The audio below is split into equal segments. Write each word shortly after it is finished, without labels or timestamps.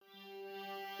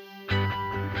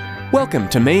Welcome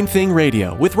to Main Thing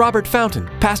Radio with Robert Fountain,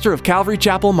 pastor of Calvary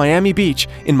Chapel, Miami Beach,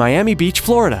 in Miami Beach,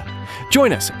 Florida.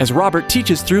 Join us as Robert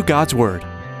teaches through God's Word.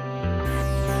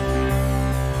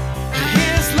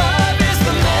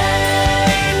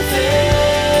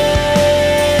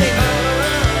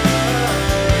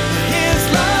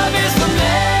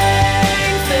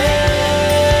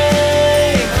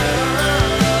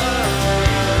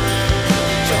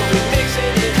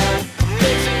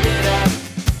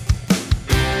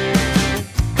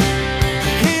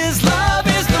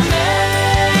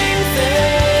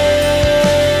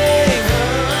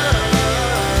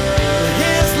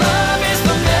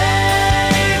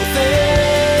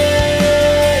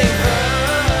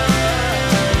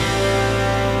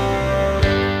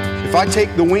 If I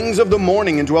take the wings of the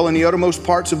morning and dwell in the uttermost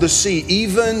parts of the sea,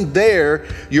 even there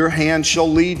your hand shall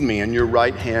lead me, and your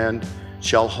right hand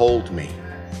shall hold me.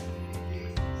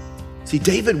 See,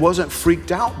 David wasn't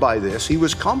freaked out by this. He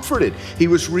was comforted. He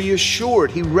was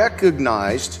reassured. He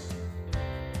recognized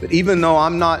that even though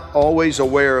I'm not always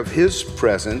aware of his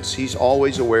presence, he's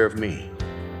always aware of me.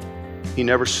 He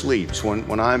never sleeps.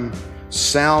 When I'm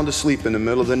sound asleep in the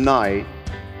middle of the night,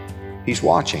 he's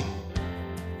watching.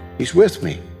 He's with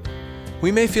me.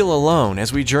 We may feel alone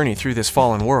as we journey through this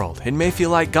fallen world. It may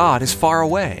feel like God is far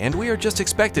away and we are just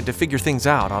expected to figure things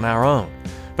out on our own.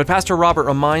 But Pastor Robert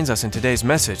reminds us in today's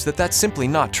message that that's simply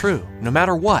not true. No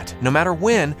matter what, no matter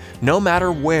when, no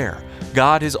matter where,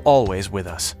 God is always with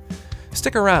us.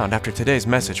 Stick around after today's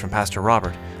message from Pastor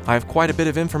Robert. I have quite a bit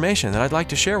of information that I'd like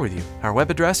to share with you. Our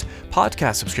web address,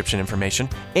 podcast subscription information,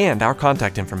 and our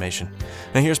contact information.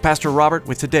 Now here's Pastor Robert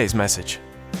with today's message.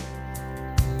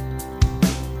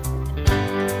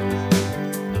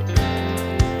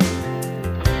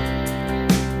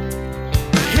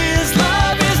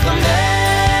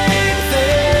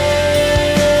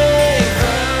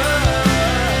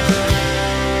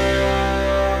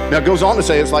 Now it goes on to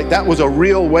say it's like that was a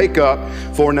real wake up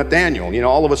for Nathaniel. You know,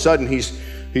 all of a sudden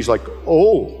he's like,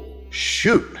 oh,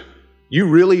 shoot, you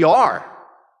really are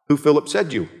who Philip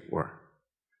said you were.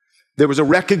 There was a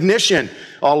recognition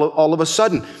all of a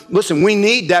sudden. Listen, we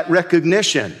need that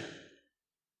recognition.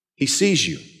 He sees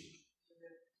you.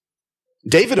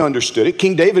 David understood it.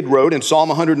 King David wrote in Psalm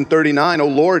 139, "O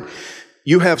Lord,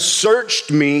 you have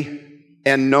searched me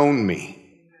and known me.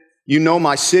 You know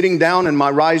my sitting down and my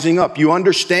rising up. You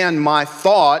understand my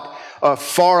thought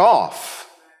far off.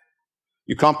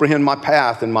 You comprehend my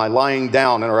path and my lying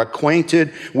down and are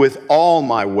acquainted with all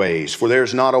my ways. For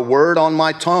there's not a word on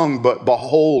my tongue, but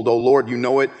behold, O Lord, you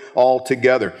know it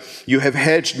altogether. You have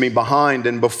hedged me behind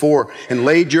and before and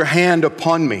laid your hand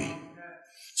upon me.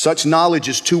 Such knowledge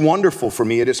is too wonderful for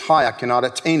me. It is high. I cannot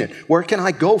attain it. Where can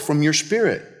I go from your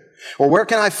spirit? Or where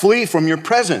can I flee from your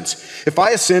presence? If I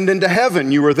ascend into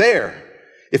heaven, you are there.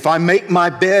 If I make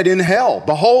my bed in hell,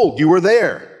 behold, you are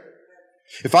there.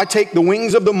 If I take the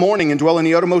wings of the morning and dwell in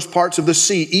the uttermost parts of the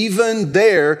sea, even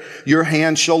there your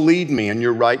hand shall lead me, and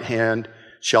your right hand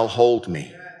shall hold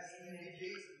me."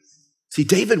 See,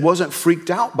 David wasn't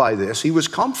freaked out by this. He was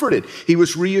comforted. He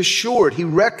was reassured. He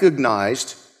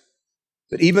recognized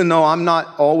that even though I'm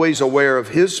not always aware of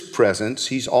his presence,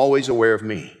 he's always aware of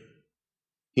me.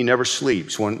 He never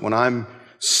sleeps. When I'm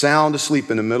sound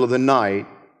asleep in the middle of the night,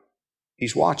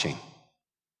 he's watching.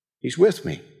 He's with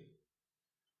me.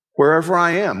 Wherever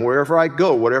I am, wherever I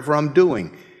go, whatever I'm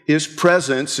doing, his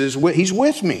presence he's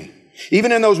with me.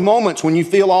 Even in those moments when you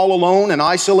feel all alone and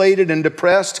isolated and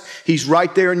depressed, he's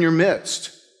right there in your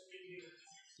midst.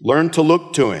 Learn to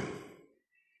look to him.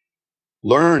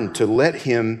 Learn to let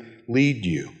him lead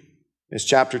you. As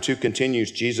chapter 2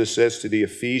 continues, Jesus says to the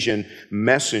Ephesian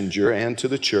messenger and to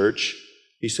the church,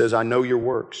 he says, "I know your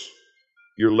works,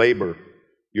 your labor,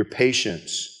 your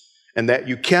patience, and that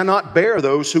you cannot bear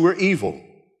those who are evil.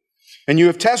 And you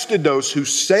have tested those who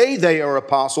say they are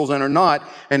apostles and are not,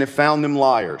 and have found them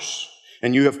liars.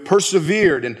 And you have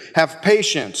persevered and have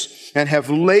patience and have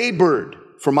labored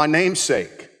for my name's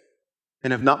sake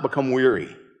and have not become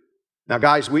weary." Now,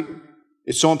 guys,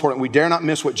 it's so important. We dare not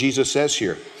miss what Jesus says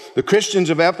here. The Christians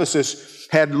of Ephesus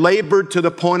had labored to the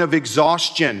point of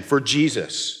exhaustion for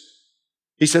Jesus.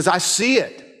 He says, I see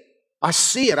it. I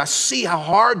see it. I see how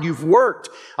hard you've worked.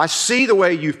 I see the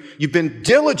way you've been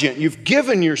diligent. You've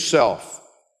given yourself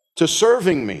to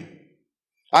serving me.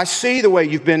 I see the way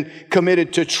you've been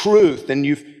committed to truth and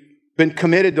you've been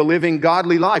committed to living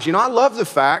godly lives. You know, I love the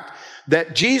fact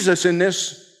that Jesus in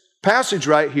this passage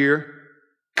right here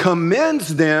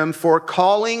commends them for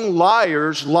calling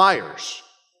liars liars.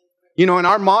 You know, in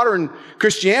our modern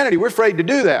Christianity, we're afraid to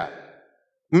do that.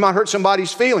 We might hurt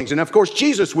somebody's feelings. And of course,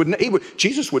 Jesus would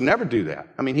never do that.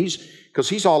 I mean, because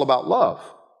he's all about love.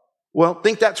 Well,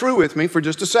 think that through with me for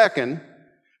just a second.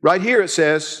 Right here it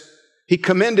says, he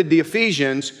commended the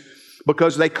Ephesians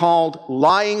because they called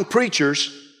lying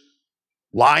preachers.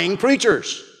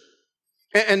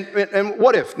 And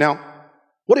what if? Now,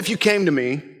 what if you came to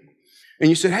me and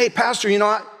you said, hey, Pastor,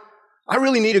 I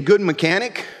really need a good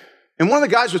mechanic. And one of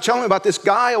the guys was telling me about this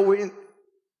guy,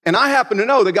 and I happen to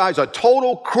know the guy's a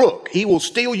total crook. He will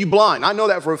steal you blind. I know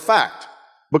that for a fact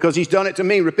because he's done it to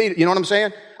me repeatedly. You know what I'm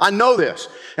saying? I know this.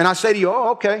 And I say to you,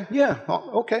 oh, okay, yeah,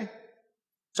 okay.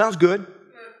 Sounds good.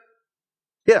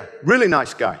 Yeah, really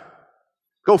nice guy.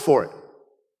 Go for it.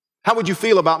 How would you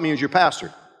feel about me as your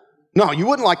pastor? No, you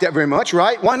wouldn't like that very much,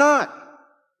 right? Why not?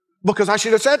 Because I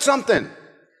should have said something.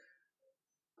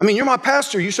 I mean, you're my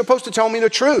pastor. You're supposed to tell me the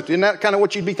truth. Isn't that kind of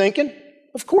what you'd be thinking?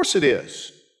 Of course it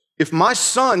is. If my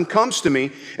son comes to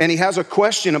me and he has a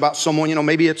question about someone,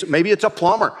 maybe it's a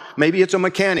plumber, maybe it's a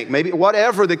mechanic, maybe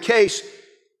whatever the case,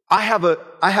 I have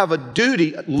a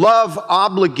duty. Love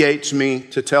obligates me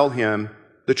to tell him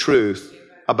the truth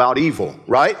about evil,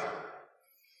 right?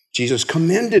 Jesus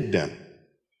commended them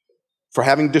for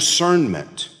having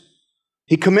discernment.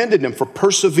 He commended them for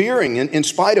persevering in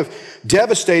spite of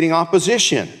devastating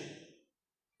opposition.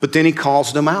 But then he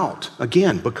calls them out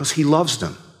again because he loves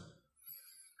them.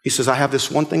 He says, I have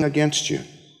this one thing against you,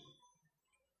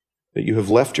 that you have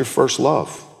left your first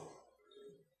love.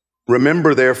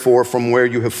 Remember, therefore, from where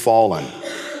you have fallen.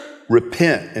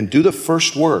 Repent and do the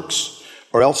first works,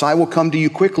 or else I will come to you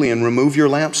quickly and remove your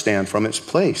lampstand from its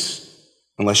place,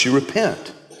 unless you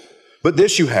repent. But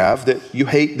this you have, that you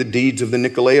hate the deeds of the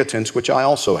Nicolaitans, which I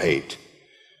also hate.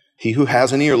 He who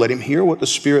has an ear, let him hear what the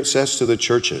Spirit says to the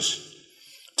churches.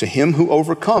 To him who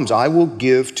overcomes, I will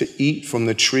give to eat from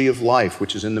the tree of life,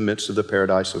 which is in the midst of the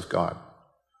paradise of God.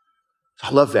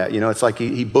 I love that. It's like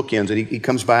he bookends it. He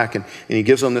comes back and he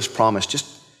gives them this promise.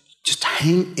 Just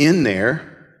hang in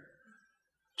there.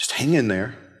 Just hang in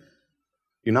there.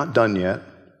 You're not done yet.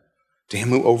 To him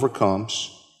who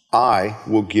overcomes, I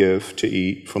will give to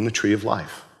eat from the tree of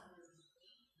life.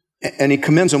 And he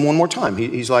commends them one more time.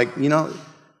 He's like,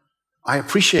 I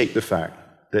appreciate the fact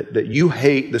that you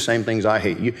hate the same things I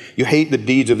hate. You hate the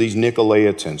deeds of these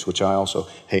Nicolaitans, which I also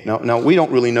hate. Now, we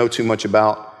don't really know too much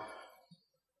about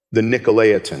the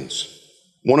Nicolaitans.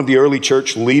 One of the early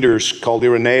church leaders called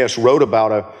Irenaeus wrote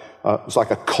about it's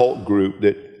like a cult group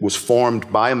that was formed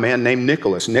by a man named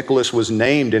Nicholas. Nicholas was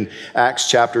named in Acts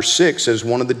chapter 6 as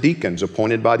one of the deacons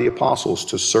appointed by the apostles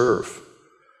to serve.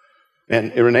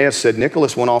 And Irenaeus said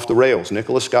Nicholas went off the rails.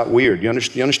 Nicholas got weird. You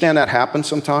understand that happens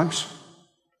sometimes?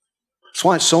 That's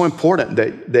why it's so important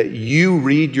that you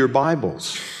read your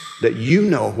Bibles, that you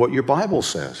know what your Bible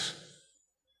says.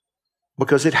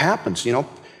 Because it happens,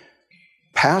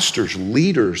 pastors,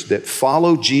 leaders that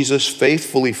follow Jesus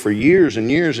faithfully for years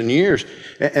and years and years,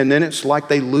 and then it's like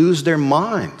they lose their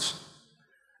minds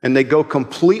and they go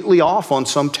completely off on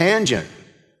some tangent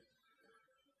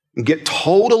and get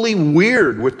totally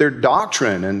weird with their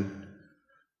doctrine. And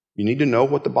you need to know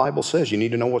what the Bible says. You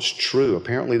need to know what's true.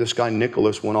 Apparently this guy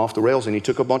Nicholas went off the rails and he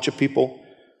took a bunch of people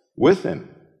with him.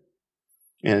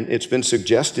 And it's been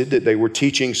suggested that they were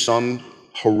teaching some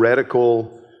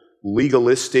heretical,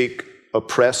 legalistic,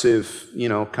 oppressive,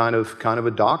 kind of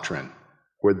a doctrine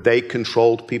where they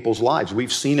controlled people's lives.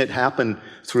 We've seen it happen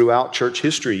throughout church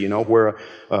history, where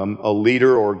a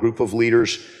leader or a group of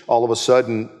leaders, all of a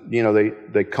sudden,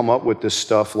 they come up with this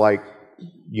stuff like,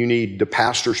 you need the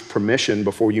pastor's permission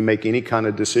before you make any kind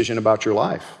of decision about your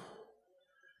life.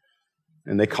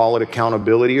 And they call it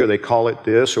accountability, or they call it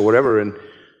this or whatever, and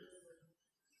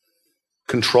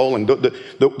controlling.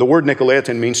 The word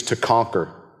Nicolaitan means to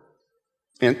conquer.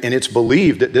 And it's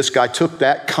believed that this guy took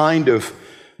that kind of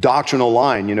doctrinal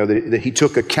line, that he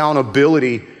took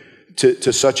accountability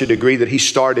to such a degree that he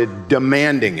started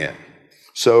demanding it.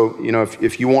 So,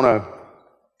 if you want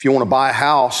to buy a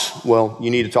house, well,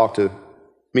 you need to talk to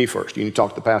me first. You need to talk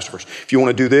to the pastor first. If you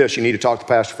want to do this, you need to talk to the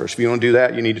pastor first. If you want to do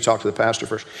that, you need to talk to the pastor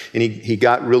first. And he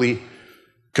got really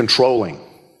controlling.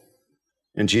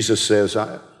 And Jesus says,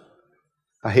 I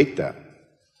hate that.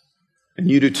 And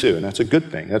you do too. And that's a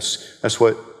good thing. That's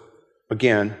what,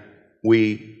 again,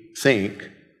 we think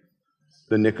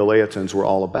the Nicolaitans were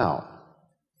all about.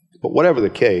 But whatever the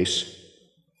case,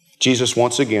 Jesus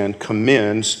once again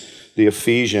commends the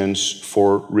Ephesians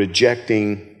for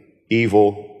rejecting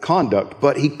evil conduct,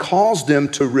 but he calls them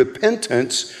to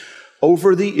repentance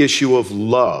over the issue of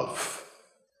love.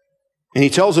 And he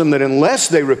tells them that unless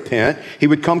they repent, he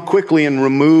would come quickly and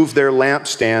remove their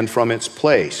lampstand from its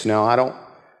place. Now, I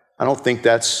don't think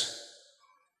that's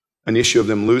an issue of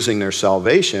them losing their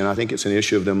salvation. I think it's an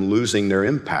issue of them losing their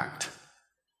impact,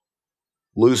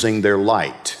 losing their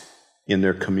light in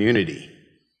their community,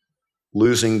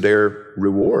 losing their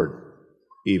reward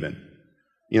even.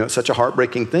 You know, it's such a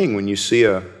heartbreaking thing when you see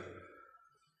a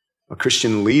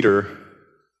Christian leader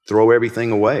throw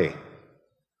everything away,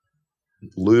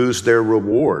 lose their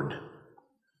reward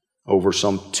over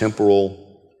some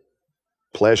temporal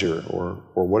pleasure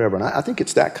or whatever. And I think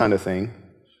it's that kind of thing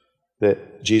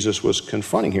that Jesus was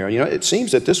confronting here. You know, it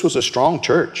seems that this was a strong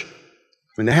church.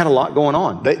 I mean, they had a lot going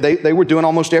on. They were doing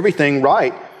almost everything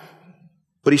right.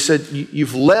 But he said,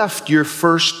 you've left your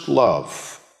first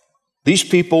love. These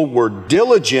people were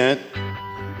diligent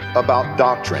about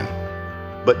doctrine,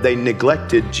 but they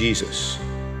neglected Jesus.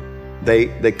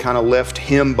 They kind of left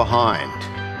him behind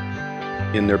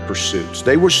in their pursuits.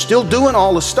 They were still doing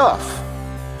all the stuff.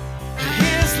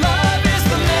 His love is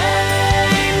the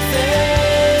main thing.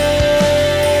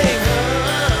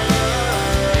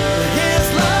 His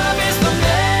love is the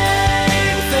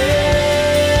main thing.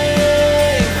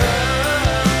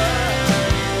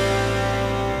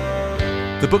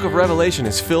 The book of Revelation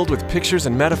is filled with pictures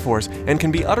and metaphors and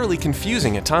can be utterly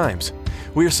confusing at times.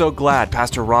 We are so glad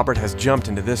Pastor Robert has jumped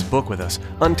into this book with us,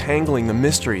 untangling the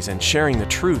mysteries and sharing the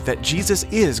truth that Jesus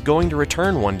is going to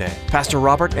return one day. Pastor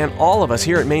Robert and all of us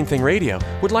here at Main Thing Radio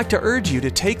would like to urge you to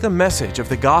take the message of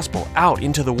the gospel out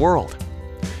into the world.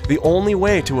 The only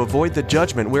way to avoid the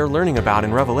judgment we're learning about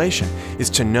in Revelation is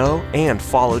to know and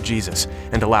follow Jesus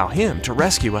and allow Him to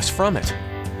rescue us from it.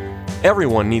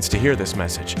 Everyone needs to hear this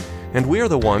message, and we're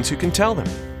the ones who can tell them.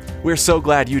 We're so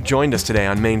glad you joined us today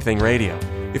on Main Thing Radio.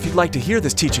 If you'd like to hear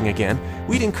this teaching again,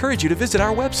 we'd encourage you to visit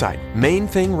our website,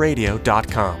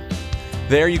 mainthingradio.com.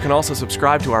 There you can also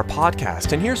subscribe to our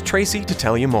podcast, and here's Tracy to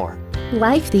tell you more.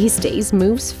 Life these days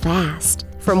moves fast.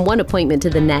 From one appointment to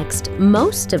the next,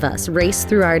 most of us race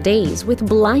through our days with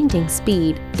blinding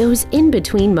speed. Those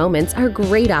in-between moments are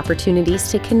great opportunities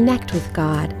to connect with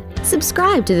God.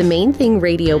 Subscribe to the Main Thing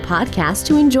Radio podcast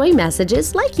to enjoy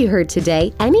messages like you heard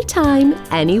today, anytime,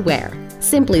 anywhere.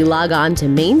 Simply log on to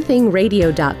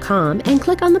mainthingradio.com and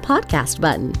click on the podcast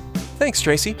button. Thanks,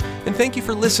 Tracy, and thank you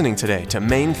for listening today to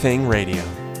Main Thing Radio.